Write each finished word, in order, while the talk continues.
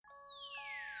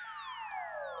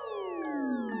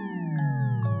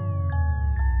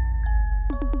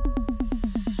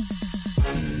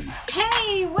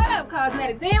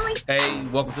Cosmetic family. Hey,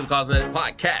 welcome to the Cosmetic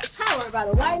Podcast. Powered by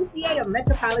the YMCA of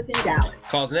Metropolitan Dallas.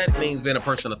 Cosmetic means being a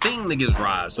person or thing that gives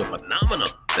rise to a phenomenon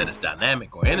that is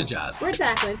dynamic or energizing. We're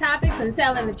tackling topics and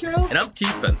telling the truth. And I'm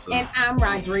Keith Benson. And I'm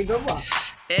Rodrigo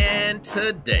Ross. And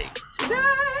today,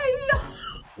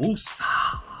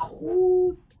 Woosah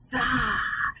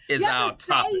is our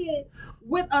topic. Say it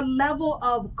with a level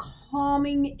of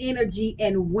calming energy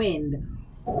and wind.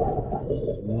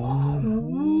 Woosah.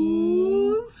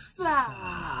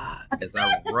 As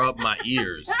I rub my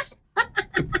ears.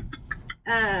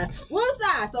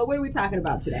 Woosah. So what are we talking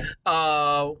about today?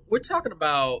 We're talking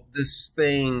about this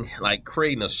thing like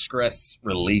creating a stress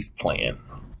relief plan.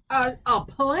 A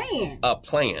plan? A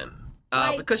plan.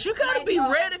 Because you got to be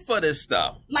ready for this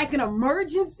stuff. Like an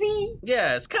emergency?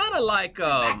 Yeah, it's kind of like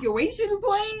evacuation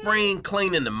plan? Spring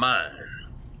cleaning the mind,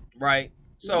 right?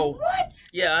 So what?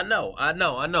 Yeah, I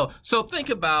know. So think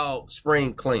about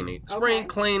spring cleaning. Spring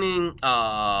cleaning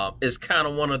is kind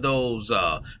of one of those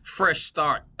fresh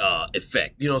start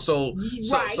effect. You know, so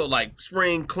like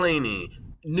spring cleaning,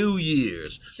 New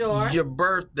Year's, your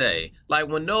birthday, like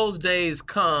when those days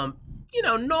come. You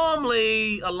know,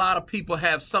 normally a lot of people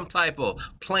have some type of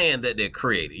plan that they're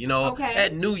creating. You know,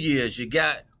 at New Year's, you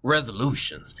got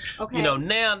resolutions. Okay. You know,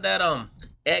 now that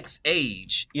X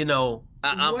age, you know.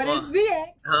 What is the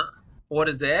X? What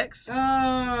is the X?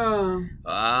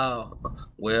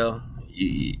 Well,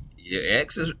 your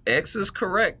X is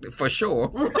correct for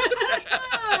sure.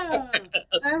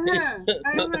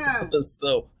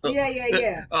 So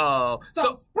yeah.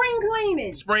 So spring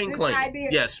cleaning. Spring cleaning. Idea.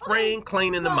 Yeah, spring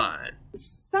cleaning the mind.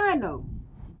 Side note,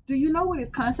 do you know where this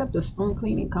concept of spring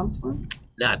cleaning comes from?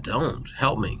 I don't.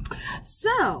 Help me.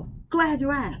 So, glad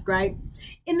you asked, right?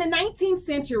 In the 19th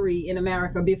century in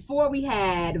America, before we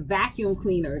had vacuum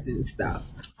cleaners and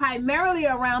stuff, primarily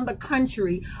around the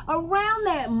country, around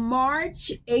that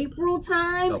March, April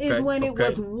time is when it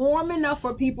was warm enough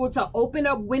for people to open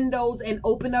up windows and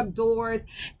open up doors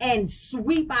and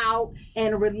sweep out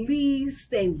and release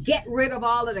and get rid of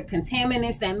all of the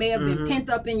contaminants that may have been pent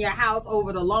up in your house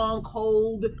over the long,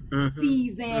 cold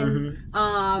season.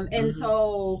 And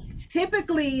so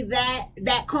typically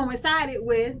that coincided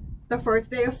with the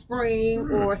first day of spring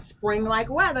or spring-like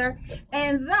weather,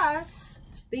 and thus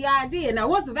the idea. Now,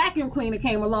 once the vacuum cleaner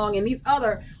came along and these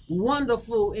other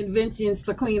wonderful inventions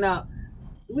to clean up,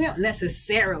 we don't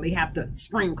necessarily have to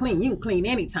spring clean. You can clean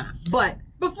anytime. But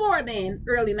before then,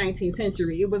 early 19th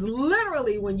century, it was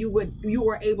literally when you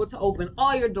were able to open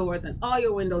all your doors and all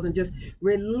your windows and just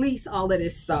release all of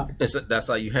this stuff. That's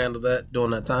how you handle that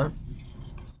during that time?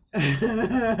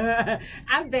 I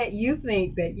bet you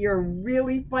think that you're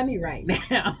really funny right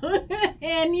now.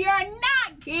 And you're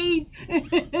not, Keith.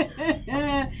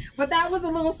 But that was a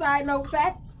little side note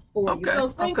fact for you. So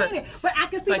spring cleaning. But I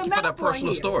can see the metaphor. Thank you for that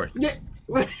personal story. Yeah.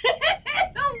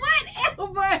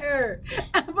 Whatever.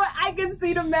 But I can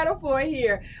see the metaphor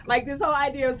here. Like this whole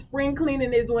idea of spring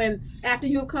cleaning is when after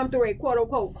you've come through a quote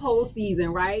unquote cold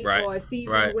season, right? Or a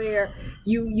season where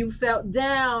you felt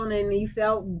down and you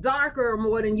felt darker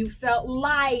more than you felt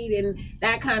light and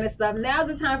that kind of stuff. Now's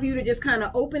the time for you to just kind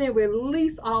of open and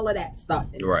release all of that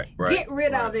stuff. Get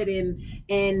rid of it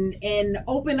and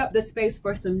open up the space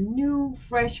for some new,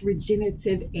 fresh,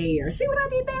 regenerative air. See what I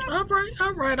did there? All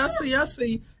right. I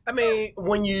see. I mean,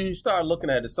 when you start looking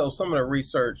at it, so some of the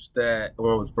research that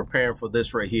when I was preparing for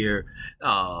this right here,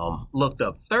 looked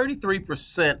up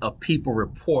 33% of people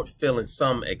report feeling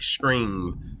some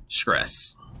extreme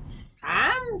stress.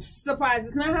 I'm surprised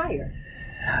it's not higher.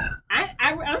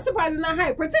 I'm surprised it's not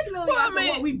higher, particularly after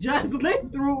what we just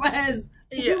lived through as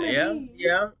human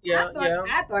beings.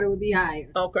 I thought it would be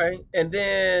higher. Okay, and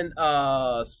then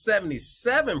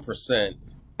 77%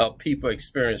 of people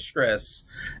experience stress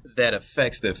that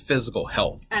affects their physical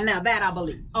health. And now that I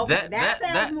believe. Okay, that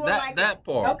sounds more like that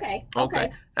part.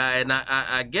 Okay. And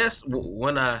I guess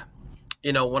when I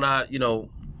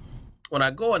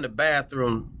go in the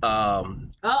bathroom, I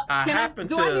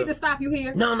need to stop you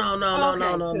here? No.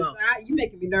 You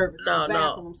making me nervous.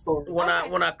 No. Story.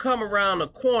 When I come around the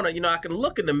corner, I can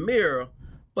look in the mirror,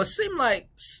 but seem like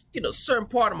certain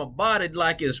part of my body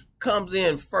like it comes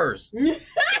in first.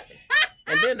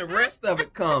 And then the rest of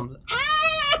it comes.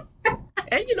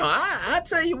 And I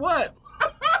tell you what.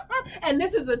 And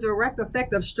this is a direct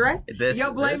effect of stress.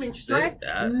 You're blaming stress,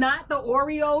 not the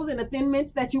Oreos and the Thin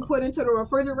Mints that you put into the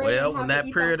refrigerator. Well, when that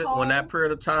period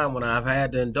of time when I've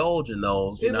had to indulge in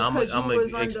those, I'm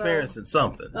experiencing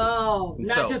something. Oh,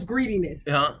 not just greediness.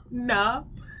 Huh? No.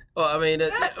 Well, I mean,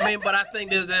 but I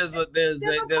think there's a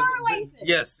correlation.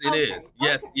 Yes, it is.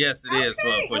 Yes, it is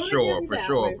for sure.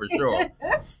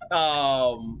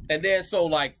 And then so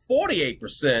like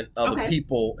 48% of the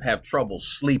people have trouble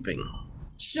sleeping.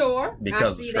 Sure,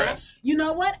 because of stress. That. You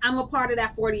know what? I'm a part of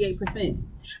that 48%.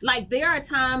 Like there are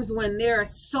times when there are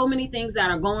so many things that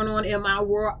are going on in my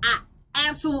world. I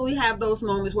absolutely have those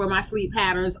moments where my sleep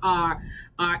patterns are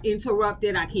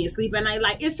interrupted. I can't sleep at night.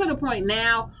 Like it's to the point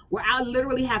now where I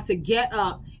literally have to get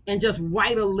up and just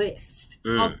write a list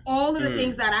of all of the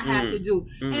things that I have to do.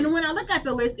 And when I look at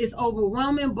the list, it's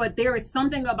overwhelming, but there is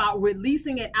something about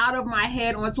releasing it out of my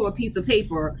head onto a piece of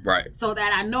paper, right? So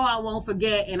that I know I won't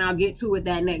forget and I'll get to it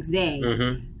that next day.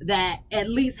 That at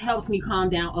least helps me calm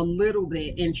down a little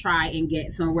bit and try and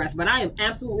get some rest. But I am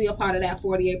absolutely a part of that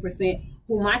 48%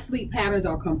 who my sleep patterns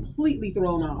are completely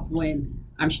thrown off when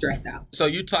I'm stressed out. So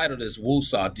you titled this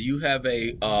Woosah. Do you have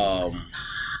a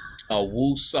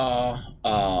Woosah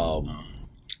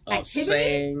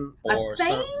saying or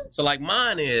something? So like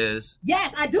mine is.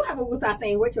 Yes, I do have a Woosah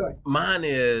saying. What's yours? Mine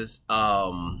is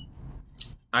I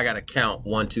gotta count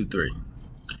 1, 2, 3.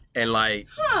 And like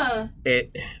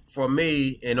it for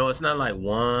me, you know, it's not like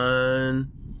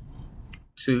 1,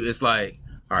 2. It's like,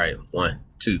 all right, 1,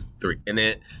 2, 3, and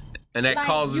that like,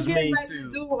 causes me to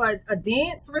do a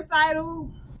dance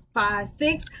recital. 5,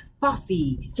 6,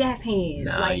 Fosse, jazz hands.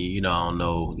 Nah, like, you know, I don't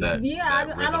know that. Yeah, I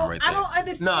don't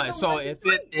understand. No, so if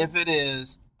it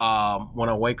is when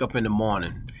I wake up in the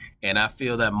morning and I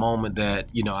feel that moment that,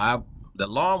 you know, the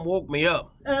alarm woke me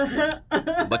up.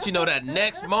 But you know that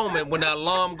next moment when that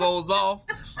alarm goes off,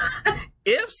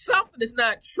 if something is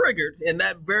not triggered in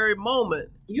that very moment,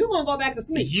 you're gonna go back to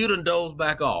sleep. You done doze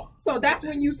back off. So that's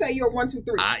when you say you're 1, 2,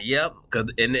 3. Yep.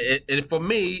 And for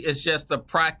me, it's just a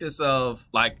practice of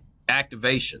like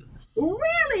activation.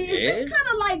 Really? Yeah. It's kind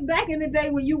of like back in the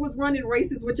day when you was running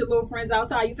races with your little friends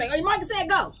outside. You say, "Oh, Michael said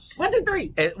go. 1, 2,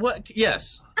 3."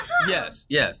 Yes.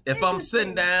 Yes. If I'm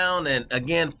sitting down and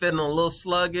again feeling a little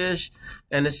sluggish,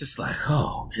 and it's just like,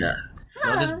 oh god,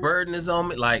 you know, this burden is on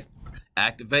me. Like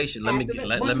activation. Let me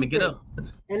get up.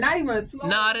 And not even a slow.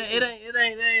 No, it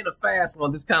ain't a fast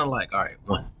one. It's kind of like, all right,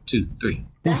 1, 2, 3.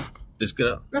 Just get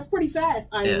up. That's pretty fast,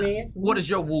 Iron Man. What is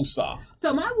your Woosah?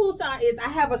 So my Woosah is I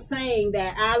have a saying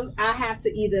that I have to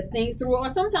either think through, or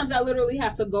sometimes I literally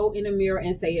have to go in the mirror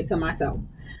and say it to myself.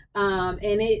 And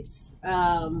it's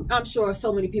I'm sure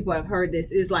so many people have heard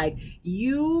this. It's like,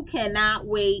 you cannot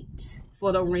wait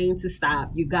for the rain to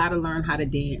stop. You got to learn how to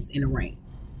dance in the rain.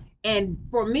 And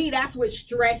for me, that's what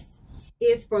stress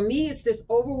is. For me, it's this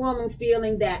overwhelming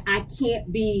feeling that I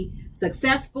can't be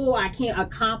successful. I can't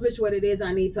accomplish what it is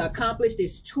I need to accomplish.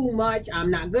 There's too much. I'm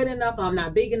not good enough. I'm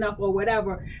not big enough, or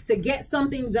whatever, to get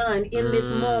something done in this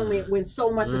moment when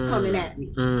so much is coming at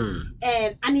me.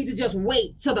 And I need to just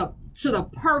wait to the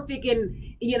perfect and,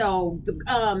 you know,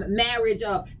 marriage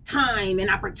of time and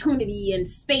opportunity and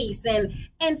space,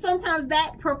 and sometimes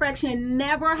that perfection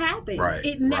never happens.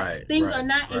 Things are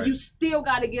not, and you still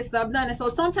got to get stuff done. And so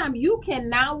sometimes you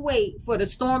cannot wait for the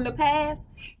storm to pass.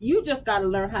 You just got to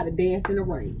learn how to dance in the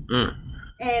rain.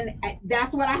 And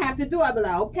that's what I have to do. I'll be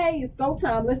like, okay, it's go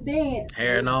time. Let's dance.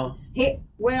 Hair and all.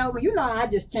 Well, you know, I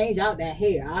just change out that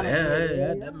hair.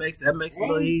 That makes it a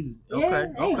little easy.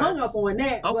 Okay. Ain't hung up on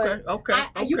that. Okay.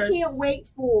 You can't wait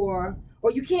for,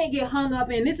 or you can't get hung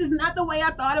up in, this is not the way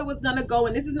I thought it was gonna go,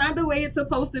 and this is not the way it's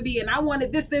supposed to be, and I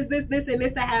wanted this, and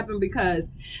this to happen, because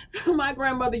my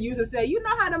grandmother used to say, you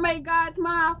know how to make God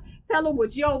smile? Tell him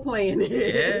what your plan is.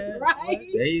 Yeah, right?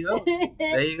 There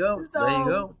you go.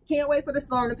 So, can't wait for the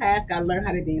storm to pass. Gotta learn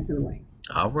how to dance in the rain.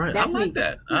 All right. That's I like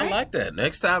that. Right? I like that.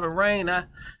 Next time it rain, well,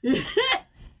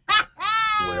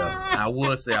 I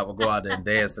would say I would go out there and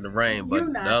dance in the rain, but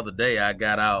the other day I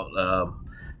got out,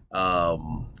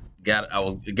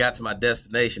 got to my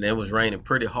destination, and it was raining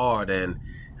pretty hard, and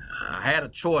I had a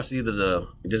choice either to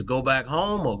just go back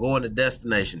home or go in the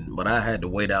destination, but I had to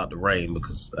wait out the rain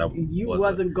because you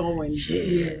wasn't going.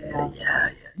 Yeah.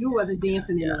 You wasn't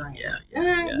dancing in the rain.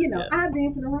 Yeah. I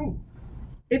dance in the rain.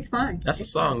 It's fine. That's a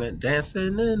song,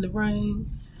 dancing in the rain.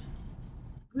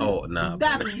 Oh, no.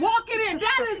 That's walking in.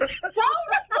 That is so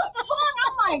not the song.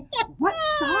 I'm like, what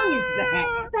song is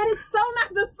that? That is so not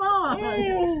the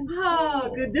song.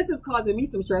 Oh, good. This is causing me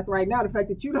some stress right now, the fact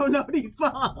that you don't know these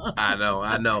songs. I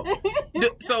know.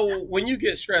 So when you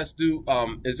get stressed,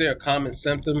 is there a common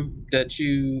symptom that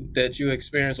you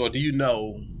experience, or do you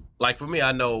know? Like for me,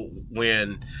 I know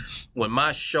when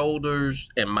my shoulders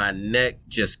and my neck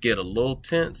just get a little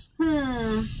tense,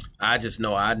 I just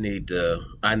know I need to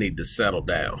settle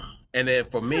down. And then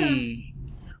for me,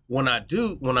 when I get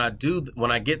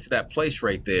to that place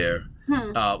right there,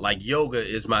 like yoga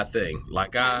is my thing.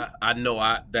 Like I know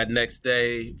that next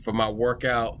day for my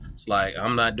workout, it's like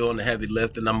I'm not doing the heavy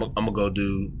lifting. I'm gonna go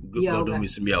do me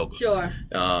some yoga. Sure.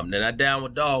 Then I down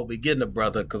with dog be getting a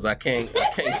brother because I can't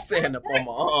stand up on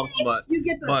my arms much. You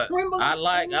get the tremble. I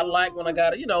like when I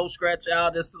gotta scratch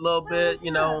out just a little bit.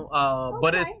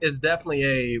 But it's definitely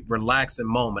a relaxing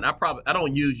moment. I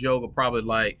don't use yoga probably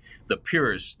like the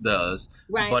purist does.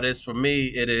 Right. But for me,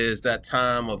 it is that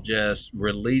time of just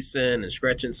releasing and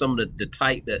stretching some of the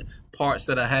tight parts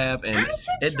that I have, and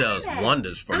it does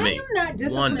wonders for me. I'm not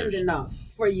disciplined enough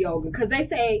for yoga because they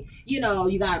say, you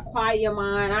gotta quiet your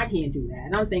mind. I can't do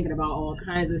that. I'm thinking about all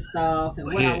kinds of stuff and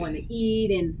what I want to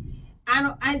eat, and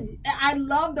I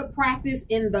love the practice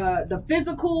in the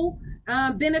physical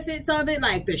benefits of it,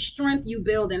 like the strength you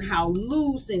build and how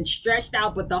loose and stretched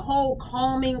out, but the whole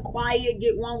calming, quiet,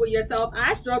 get one with yourself,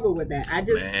 I struggle with that. I'm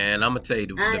gonna tell you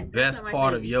the best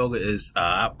part of yoga is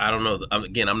I don't know,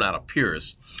 again, I'm not a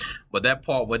purist, but that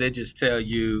part where they just tell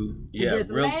you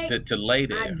to lay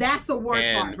there. That's the worst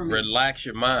part for me. Relax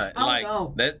your mind.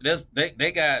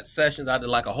 They got sessions I did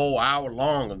like a whole hour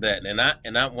long of that, and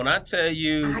I when I tell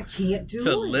you I can't do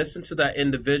to it. listen to that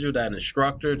individual, that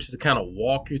instructor, to kind of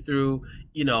walk you through,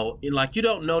 like you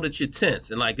don't know that you're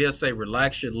tense, and like they'll say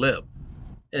relax your lip,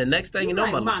 and the next thing my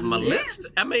lips.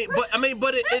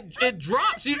 But it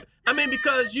drops you.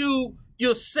 Because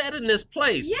you're set in this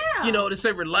place. Yeah. They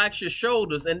say relax your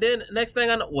shoulders, and then next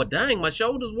thing I know, well, dang, my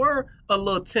shoulders were a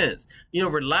little tense.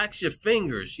 Relax your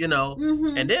fingers.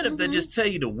 And then if they just tell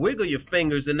you to wiggle your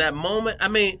fingers in that moment,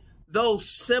 those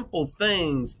simple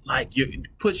things, like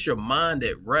puts your mind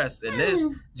at rest, and it's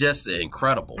just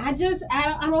incredible. I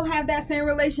don't have that same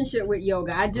relationship with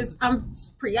yoga. I'm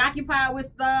preoccupied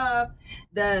with stuff.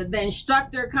 The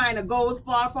instructor kind of goes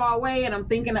far away, and I'm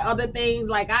thinking of other things.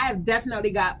 Like I have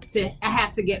definitely I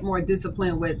have to get more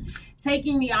disciplined with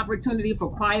taking the opportunity for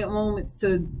quiet moments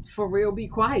to for real be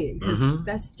quiet, because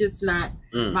that's just not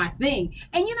my thing.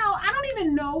 And I don't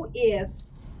even know if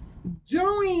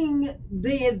during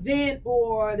the event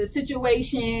or the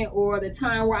situation or the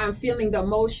time where I'm feeling the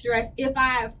most stress, if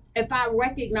I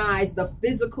recognize the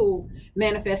physical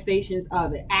manifestations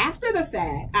of it. After the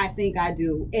fact, I think I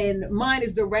do. And mine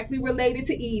is directly related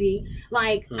to eating.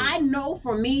 Like, I know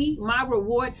for me, my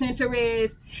reward center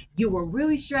is you were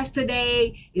really stressed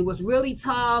today, it was really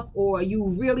tough, or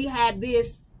you really had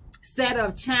this set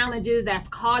of challenges that's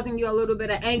causing you a little bit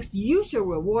of angst. You should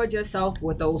reward yourself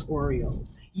with those Oreos.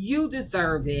 You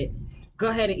deserve it. Go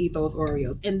ahead and eat those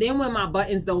Oreos. And then when my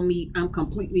buttons don't meet, I'm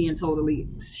completely and totally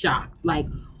shocked. Like,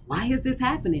 why is this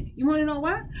happening? You want to know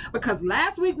why? Because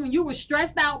last week when you were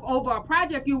stressed out over a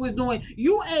project you was doing,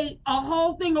 you ate a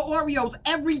whole thing of Oreos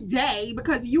every day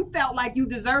because you felt like you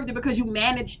deserved it because you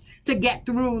managed to get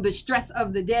through the stress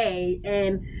of the day.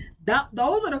 And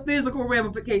those are the physical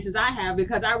ramifications I have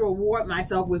because I reward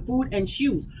myself with food and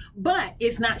shoes. But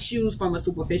it's not shoes from a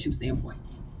superficial standpoint.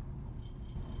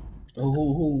 Who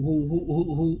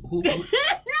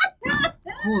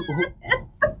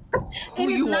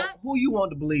you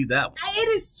want to believe that? It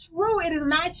is true. It is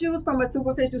not shoes from a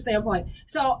superficial standpoint.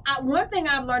 So one thing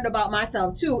I've learned about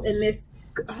myself too in this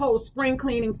whole spring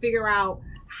cleaning, figure out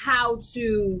how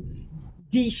to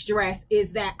de-stress,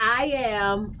 is that I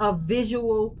am a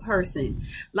visual person.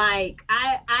 Like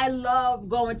I love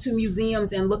going to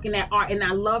museums and looking at art, and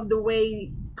I love the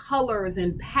way colors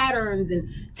and patterns and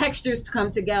textures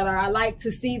come together. I like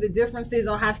to see the differences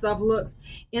on how stuff looks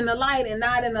in the light and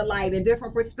not in the light, and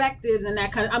different perspectives and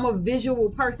that kind of. I'm a visual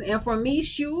person, and for me,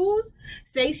 shoes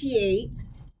satiate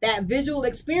that visual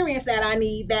experience that I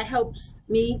need, that helps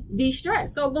me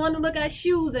de-stress. So going to look at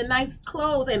shoes and nice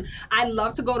clothes, and I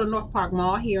love to go to North Park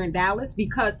Mall here in Dallas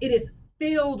because it is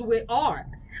filled with art.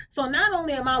 So not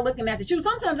only am I looking at the shoes,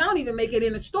 sometimes I don't even make it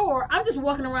in the store. I'm just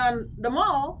walking around the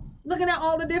mall looking at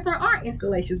all the different art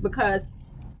installations, because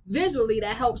visually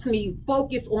that helps me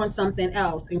focus on something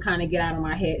else and kind of get out of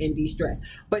my head and de-stress.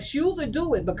 But shoes will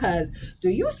do it, because do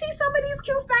you see some of these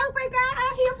cute styles they got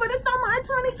out here for the summer of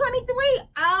 2023?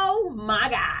 Oh my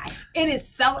gosh, it is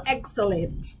so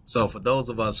excellent. So for those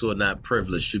of us who are not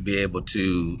privileged to be able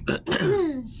to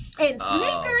and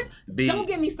sneakers, don't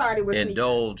get me started with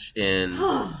indulge in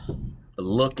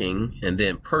looking and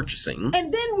then purchasing.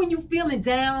 And then when you're feeling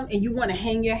down and you want to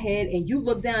hang your head and you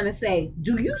look down and say,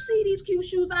 do you see these cute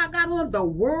shoes I got on? The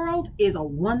world is a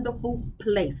wonderful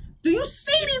place. Do you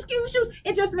see these cute shoes?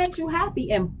 It just makes you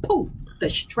happy, and poof, the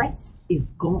stress is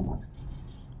gone.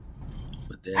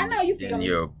 But then, I know you feel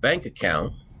your bank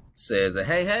account says,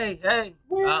 hey,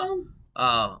 well,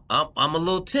 I'm a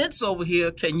little tense over here.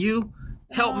 Can you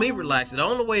help me relax? And the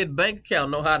only way a bank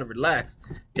account know how to relax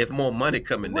if more money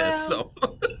coming there. So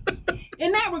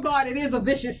in that regard, it is a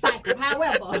vicious cycle.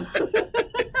 However,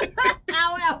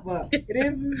 it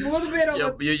is a little bit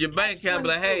of your bank can be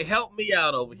like, hey, help me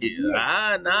out over here. Yeah.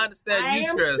 I understand you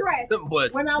stressed.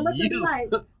 But when I look at it like,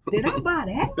 did I buy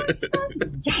that much stuff?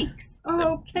 Yikes.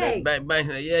 Okay.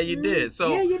 Yeah, you did. So,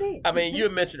 yeah, you did. I mean, you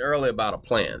mentioned earlier about a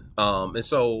plan. And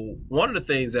so one of the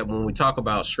things that when we talk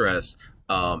about stress,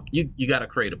 you got to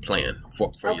create a plan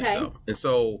for yourself. And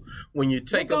so when you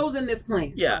take what goes in this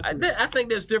plan? Yeah, I think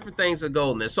there's different things that go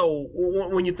in there. So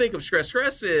when you think of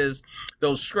stress is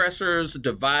those stressors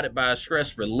divided by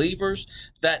stress relievers.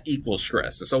 That equals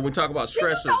stress. And so when we talk about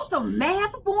stressors, did you know some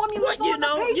math formulas on the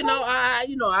paper? I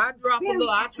drop a little.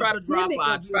 I try to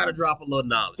drop a little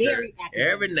knowledge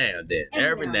every now and then.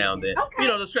 Every now and then. Okay. You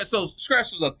know, the stress. So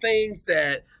stressors are things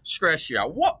that stress you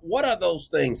out. What are those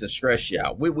things that stress you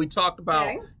out? We talked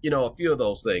about a few of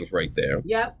those things right there.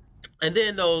 Yep. And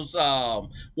then those,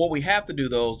 what we have to do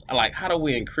those, like, how do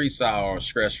we increase our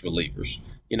stress relievers?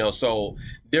 You know, so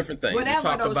different things.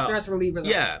 Whatever those stress relievers are.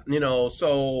 Yeah,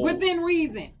 so. Within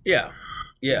reason. Yeah.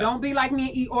 Yeah. Don't be like me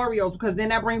and eat Oreos, because then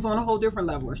that brings on a whole different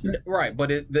level of stress. Right, but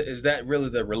is that really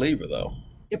the reliever, though?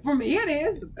 For me, it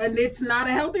is, and it's not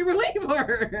a healthy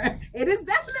reliever. It is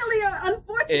definitely,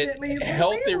 unfortunately,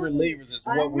 healthy relievers is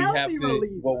what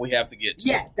we have to get to.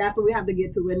 Yes, that's what we have to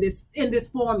get to in this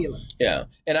formula. Yeah,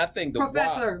 and I think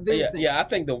Professor Vincent. I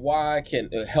think the why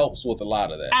helps with a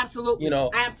lot of that. Absolutely,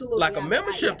 absolutely. Like a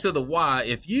membership to the Y.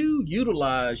 If you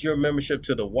utilize your membership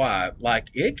to the Y, like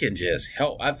it can just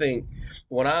help. I think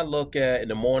when I look at in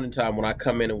the morning time when I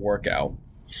come in and work out.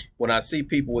 When I see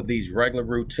people with these regular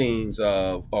routines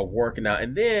of working out,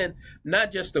 and then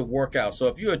not just the workout. So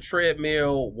if you're a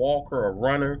treadmill walker or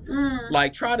runner,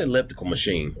 like try the elliptical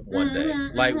machine one day.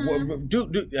 Like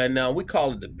do and we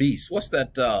call it the beast. What's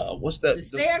that? The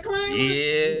stair climber?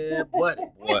 Yeah, what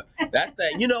that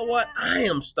thing? You know what? I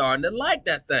am starting to like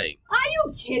that thing. Are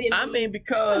you kidding me? I mean,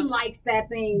 because who likes that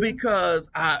thing? Because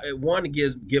I want to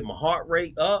get my heart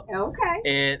rate up.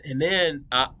 Okay. And then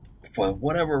for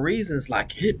whatever reasons,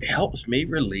 like it helps me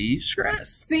relieve stress.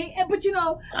 See, but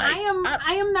I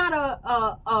am not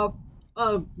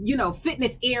a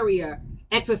fitness area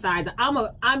exerciser.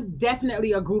 I'm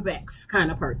definitely a group X kind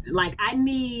of person. Like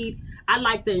I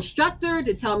like the instructor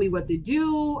to tell me what to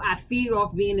do. I feed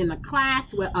off being in a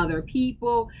class with other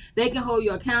people. They can hold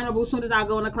you accountable. As soon as I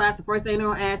go in a class, the first thing they're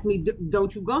going to ask me,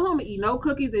 don't you go home and eat no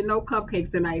cookies and no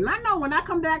cupcakes tonight? And I know when I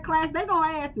come to that class, they're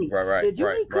going to ask me, did you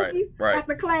eat cookies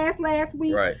after class last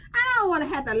week? Right. I don't want to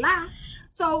have to lie.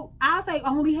 So I'll say I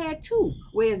only had 2.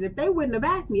 Whereas if they wouldn't have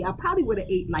asked me, I probably would have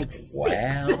ate like 6.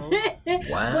 Wow.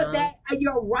 But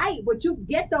you're right. But you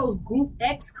get those group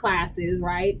X classes,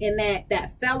 right? And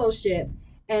that fellowship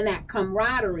and that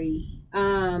camaraderie.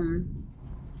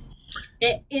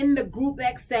 In the group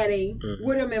X setting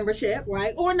with a membership,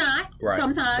 right? Or not,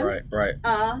 sometimes. Right.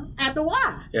 At the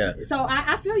Y. Yeah. So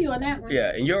I feel you on that one.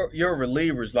 Yeah, and your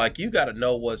relievers, like you got to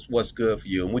know what's good for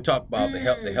you. And we talked about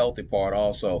the healthy part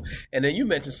also. And then you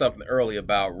mentioned something earlier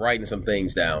about writing some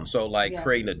things down. So like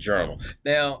creating a journal.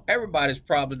 Now, everybody's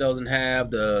probably doesn't have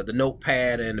the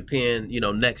notepad and the pen,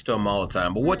 next to them all the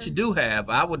time. But what you do have,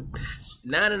 I would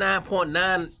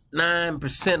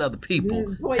 99.99% of the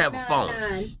people have a phone,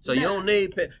 so you don't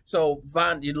need. So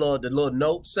find your little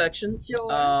note section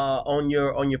on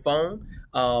your phone.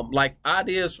 Like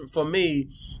ideas for me,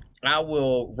 I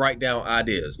will write down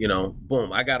ideas.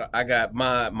 Boom. I got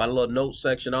my little note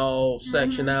section all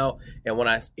section out, and when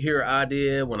I hear an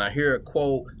idea, when I hear a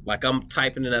quote, like I'm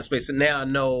typing in that space, and now I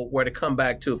know where to come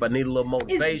back to if I need a little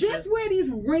motivation. Is this where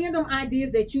these random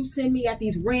ideas that you send me at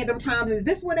these random times? Is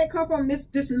this where they come from? This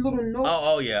little note.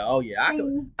 Oh yeah.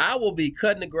 I will be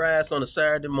cutting the grass on a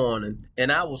Saturday morning,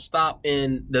 and I will stop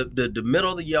in the middle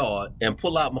of the yard and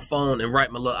pull out my phone and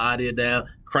write my little idea down.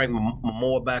 Crank my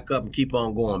mower back up and keep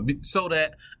on going, so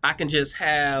that I can just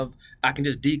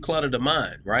declutter the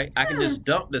mind, right? I can just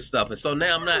dump this stuff, and so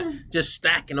now I'm not just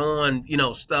stacking on,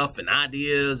 stuff and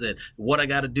ideas and what I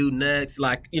got to do next.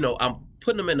 Like, I'm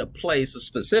putting them in a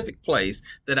specific place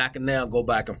that I can now go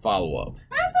back and follow up.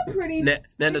 That's a pretty the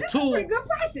tool. Pretty good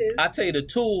practice. I tell you, the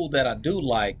tool that I do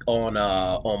like on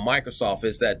Microsoft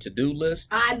is that to-do list.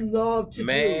 I love to-do.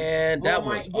 Man, that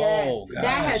was gosh.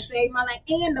 That has saved my life,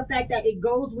 and the fact that it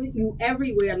goes with you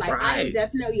everywhere. Like I am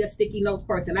definitely a sticky notes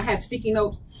person. I have sticky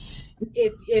notes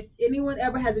if anyone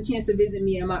ever has a chance to visit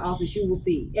me in my office, you will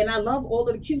see. And I love all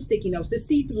of the cute sticky notes, the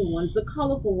see-through ones, the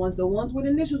colorful ones, the ones with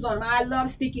initials on them. I love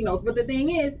sticky notes. But the thing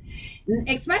is,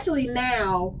 especially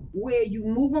now where you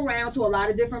move around to a lot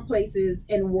of different places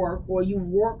and work, or you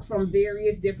work from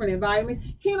various different environments,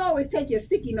 you can't always take your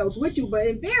sticky notes with you. But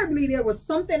invariably, there was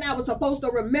something I was supposed to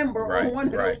remember on one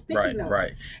of those sticky notes.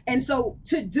 Right. And so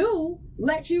to do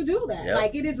lets you do that. Yep.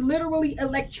 Like, it is literally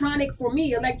electronic for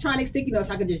me, electronic sticky notes.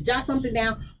 I can just jot something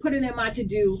down, put it in my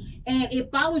to-do, and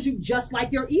it follows you just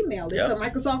like your email. It's a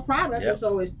Microsoft product, and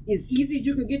so it's easy as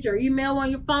you can get your email on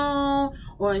your phone,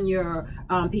 on your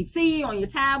PC, on your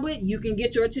tablet. You can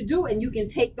get your to-do, and you can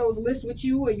take those lists with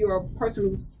you or your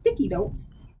personal sticky notes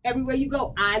everywhere you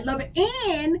go. I love it.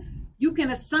 And you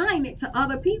can assign it to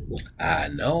other people. I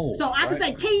know. So I can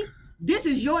say, Kate, this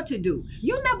is your to-do.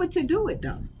 You never to-do it,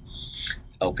 though.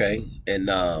 Okay, and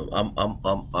I'm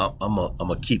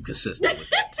gonna keep consistent with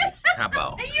that too. How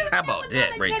about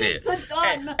that right there?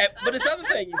 But this other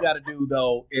thing you got to do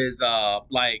though is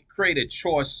like create a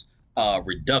choice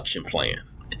reduction plan.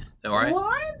 All right.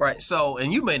 What? Right. So,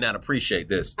 and you may not appreciate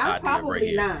this idea probably right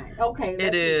here. Not. Okay.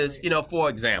 It is, for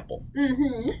example.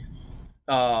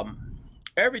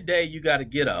 Every day you got to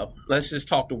get up. Let's just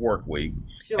talk the work week,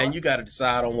 and you got to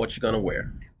decide on what you're gonna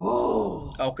wear.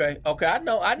 Oh. Okay. I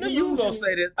know you were gonna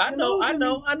say this. I know.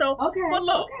 Okay. But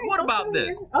look, what about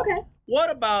this? Okay.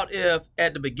 What about if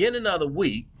at the beginning of the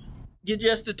week you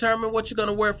just determine what you're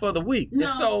gonna wear for the week? No.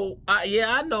 And so,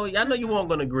 I know you weren't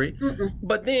gonna agree.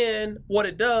 But then what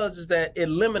it does is that it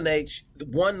eliminates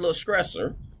one little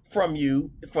stressor from you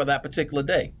for that particular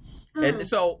day. And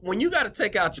so when you got to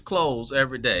take out your clothes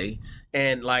every day,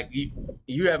 and like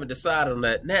you haven't decided on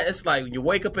that, now it's like when you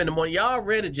wake up in the morning, you're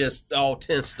already just all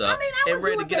tensed up and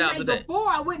ready to get out the day. Before,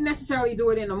 I wouldn't necessarily do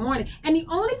it in the morning, and the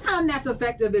only time that's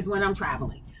effective is when I'm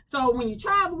traveling. So when you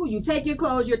travel, you take your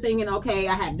clothes, you're thinking, okay,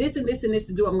 I have this and this and this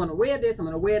to do. I'm going to wear this. I'm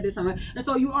going to wear this. And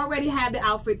so you already have the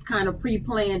outfits kind of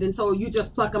pre-planned. And so you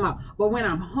just pluck them out. But when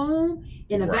I'm home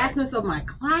in the vastness of my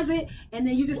closet, and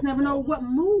then you just never know what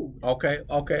mood. Okay.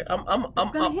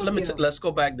 Let's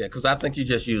go back there, because I think you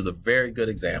just used a very good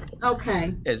example.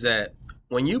 Okay. Is that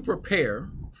when you prepare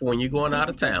for when you're going out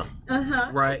of town,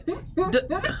 right?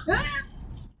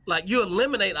 Like, you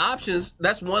eliminate options.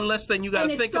 That's one less thing you got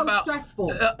to think about. And it's so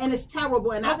stressful. And it's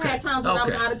terrible. And I've had times when I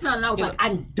was out of town and I was like,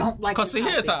 I don't like this.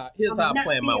 Because here's how I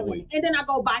plan my week. And then I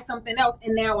go buy something else,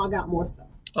 and now I got more stuff.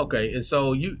 Okay. And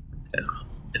so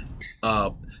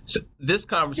so this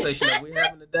conversation that we're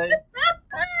having today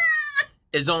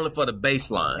is only for the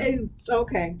baseline.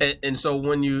 Okay. And so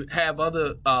when you have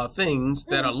other things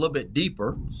that are a little bit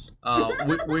deeper,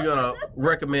 we're going to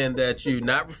recommend that you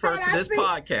not refer to this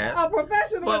podcast. A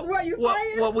professional is what you're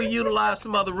saying? Well, we utilize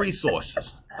some other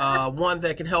resources. One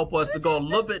that can help us to go a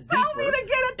little bit deeper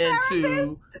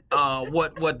into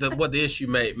what the issue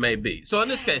may be. So in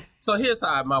this case, here's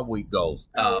how my week goes.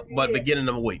 But beginning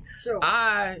of the week, sure.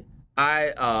 I'm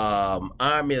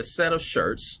a set of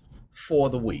shirts for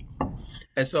the week.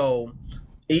 And so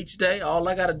each day, all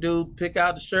I got to do, pick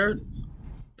out the shirt,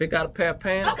 pick out a pair of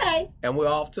pants, and we're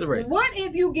off to the race. What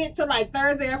if you get to like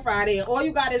Thursday or Friday, and all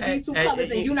you got is these two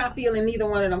colors, and you're not feeling neither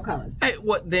one of them colors? Hey,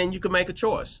 then you can make a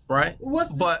choice, right?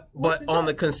 But on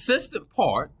the consistent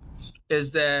part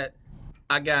is that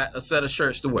I got a set of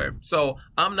shirts to wear. So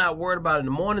I'm not worried about in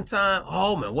the morning time,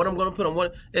 oh man, what I'm going to put on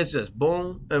one. It's just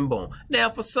boom and boom. Now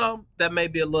for some, that may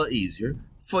be a little easier.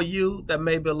 For you, that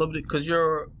may be a little bit, because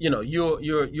you're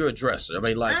a dresser. I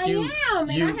mean, like I am,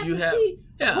 and I have to see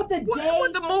what the day,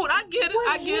 with the mood. I get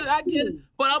it.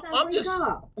 But I'm just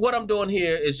what I'm doing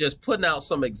here is just putting out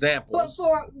some examples.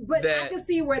 But I can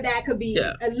see where that could be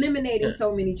eliminating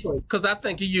so many choices. Because I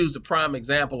think you used a prime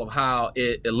example of how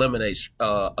it eliminates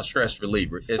a stress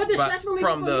reliever. But the stress reliever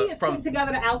for me is putting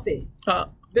together the outfit.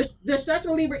 The stress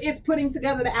reliever is putting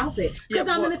together the outfit, because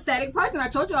I'm an aesthetic person. I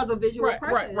told you I was a visual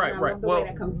person. Right. I love the way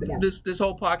that comes together. This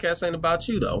whole podcast ain't about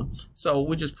you though, so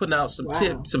we're just putting out some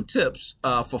tips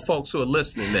for folks who are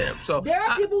listening. There, so there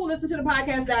are people who listen to the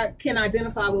podcast that can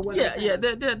identify with what. There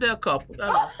are a couple.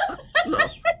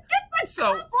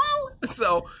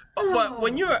 But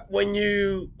when you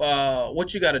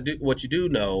what you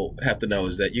do have to know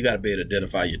is that you got to be able to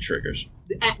identify your triggers.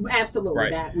 Absolutely,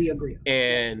 right? That we agree.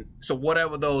 And so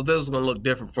whatever those are going to look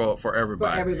different for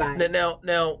everybody. For everybody.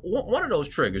 Now, one of those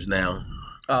triggers now.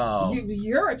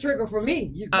 You're a trigger for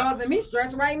me. You're causing me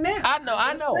stress right now. I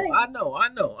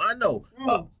know.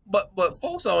 But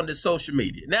folks are on this social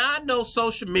media. Now I know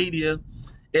social media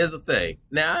is a thing.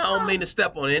 Now I don't mean to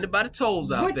step on anybody's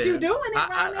toes out there. But you doing it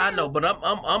right now. I know, but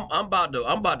I'm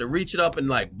about to reach it up and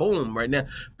like boom right now,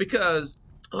 because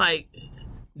like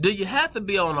Do you have to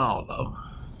be on all of them?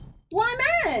 Why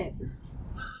not?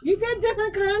 You get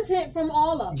different content from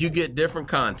all of them. You get different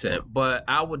content, but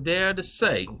I would dare to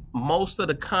say most of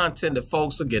the content that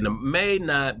folks are getting may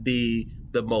not be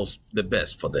the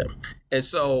best for them. And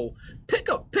so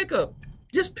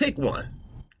just pick one.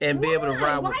 And be able to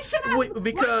ride with,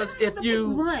 because if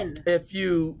you're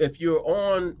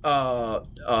on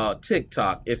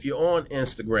TikTok, if you're on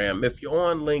Instagram, if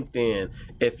you're on LinkedIn,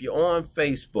 if you're on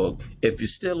Facebook, if you're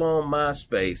still on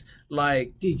MySpace,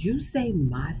 like, did you say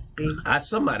MySpace?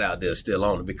 Somebody out there still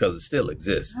on it because it still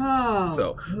exists. Oh,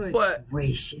 so, good but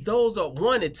gracious. Those are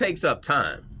one. It takes up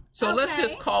time. So let's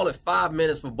just call it 5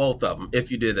 minutes for both of them. If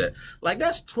you did that, like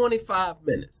that's 25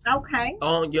 minutes. Okay.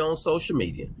 On your own social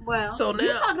media. Well, so now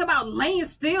you're talking about laying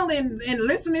still and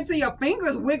listening to your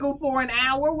fingers wiggle for an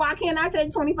hour. Why can't I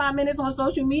take 25 minutes on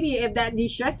social media if that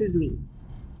de-stresses me?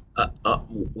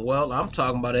 Well, I'm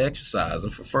talking about exercising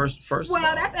for first.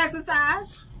 Well, that's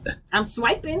exercise. I'm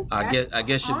swiping. I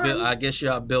guess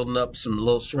y'all building up some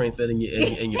little strength in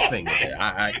your finger there.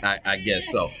 I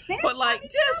guess so. But like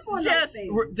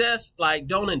just like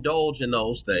don't indulge in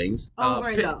those things.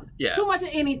 Yeah. Too much of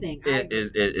anything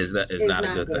is not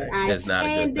a good thing. It's not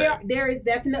a good thing. There is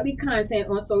definitely content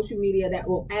on social media that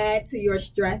will add to your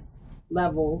stress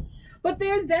levels. But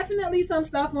there's definitely some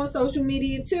stuff on social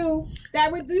media too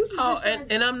that reduces the stress.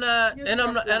 I'm not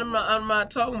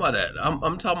talking about that.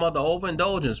 I'm talking about the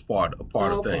overindulgence part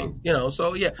of things. You know,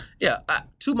 so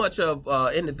too much of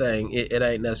anything, it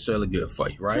ain't necessarily good for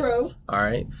you, right? True. All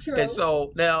right. True. And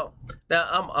so now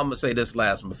I'm gonna say this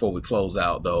last one before we close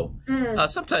out though.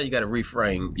 Sometimes you got to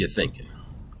reframe your thinking.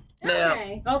 Now,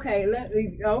 okay.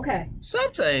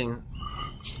 Something.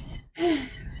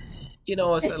 You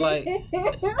know, it's like,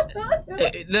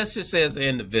 let's just say as an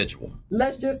individual.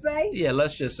 Let's just say? Yeah,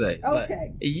 let's just say. Okay. Like,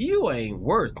 you ain't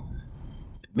worth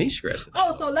me stressing.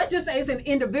 Oh, so let's just say it's an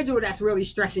individual that's really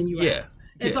stressing you out.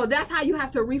 And so that's how you have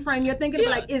to reframe your thinking.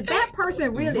 Like, is that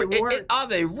person really worth? Are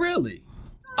they really?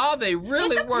 Are they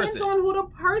really worth it? It depends on who the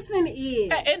person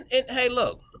is. And hey,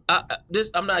 look.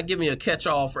 I'm not giving you a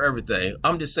catch-all for everything.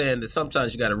 I'm just saying that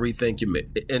sometimes you got to rethink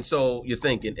and so you're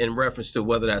thinking in reference to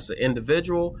whether that's an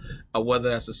individual or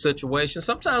whether that's a situation.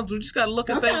 Sometimes we just got to look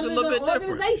at things a little bit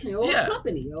different. Organization or a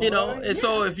company, and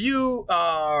so if you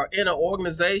are in an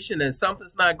organization and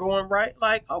something's not going right,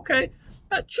 like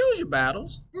choose your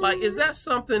battles. Like, is that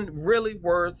something really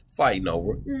worth fighting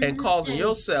over and causing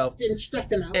yourself and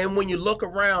stressing out? And when you look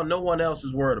around, no one else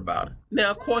is worried about it.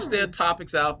 Now, of course, there are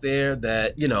topics out there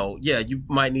that you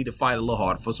might need to fight a little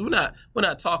harder for. So we're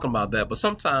not talking about that. But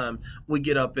sometimes we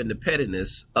get up in the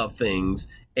pettiness of things,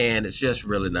 and it's just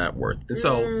really not worth it. And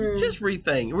so just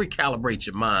recalibrate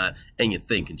your mind and your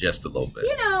thinking just a little bit.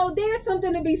 There's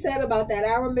something to be said about that.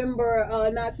 I remember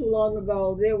not too long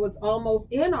ago, there was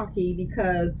almost anarchy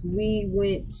because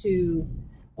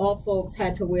all folks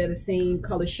had to wear the same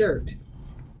color shirt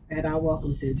at our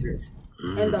welcome centers.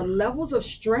 And the levels of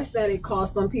stress that it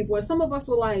caused some people, and some of us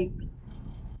were like,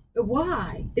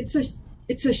 why? It's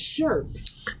a shirt.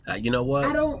 You know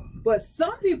what? But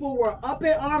some people were up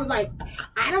in arms like,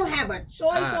 I don't have a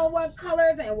choice on what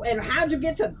colors and how'd you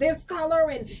get to this color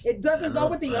and it doesn't go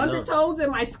with the undertones in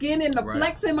my skin and the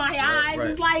flecks in my eyes.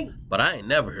 It's like. But I ain't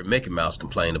never heard Mickey Mouse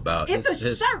complain about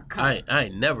his shirt color. I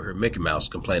ain't never heard Mickey Mouse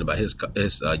complain about his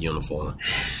uniform.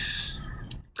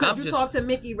 Because you talk to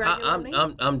Mickey regularly.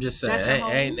 I'm just saying,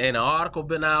 ain't an article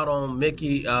been out on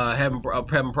Mickey having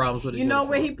problems with his uniform?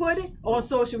 Where he put it? On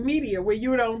social media where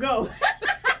you don't go.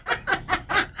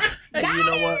 Hey, you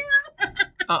know what?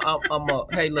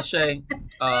 Hey, Lachey.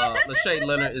 Lachey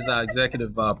Leonard is our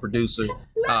executive producer.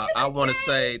 I want to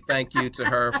say thank you to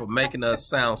her for making us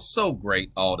sound so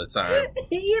great all the time.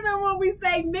 Even when we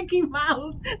say Mickey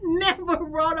Mouse never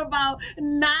wrote about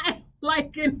not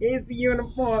liking his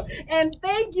uniform. And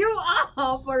thank you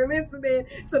all for listening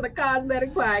to the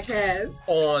Cosmetic Podcast.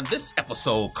 On this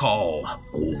episode called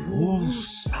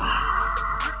Woosah.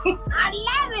 I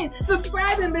love it.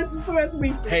 Subscribe and listen to us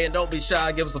weekly. Hey, and don't be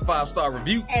shy. Give us a 5-star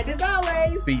review. And as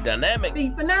always, be dynamic, be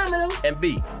phenomenal, and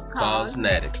be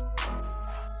cosmetic.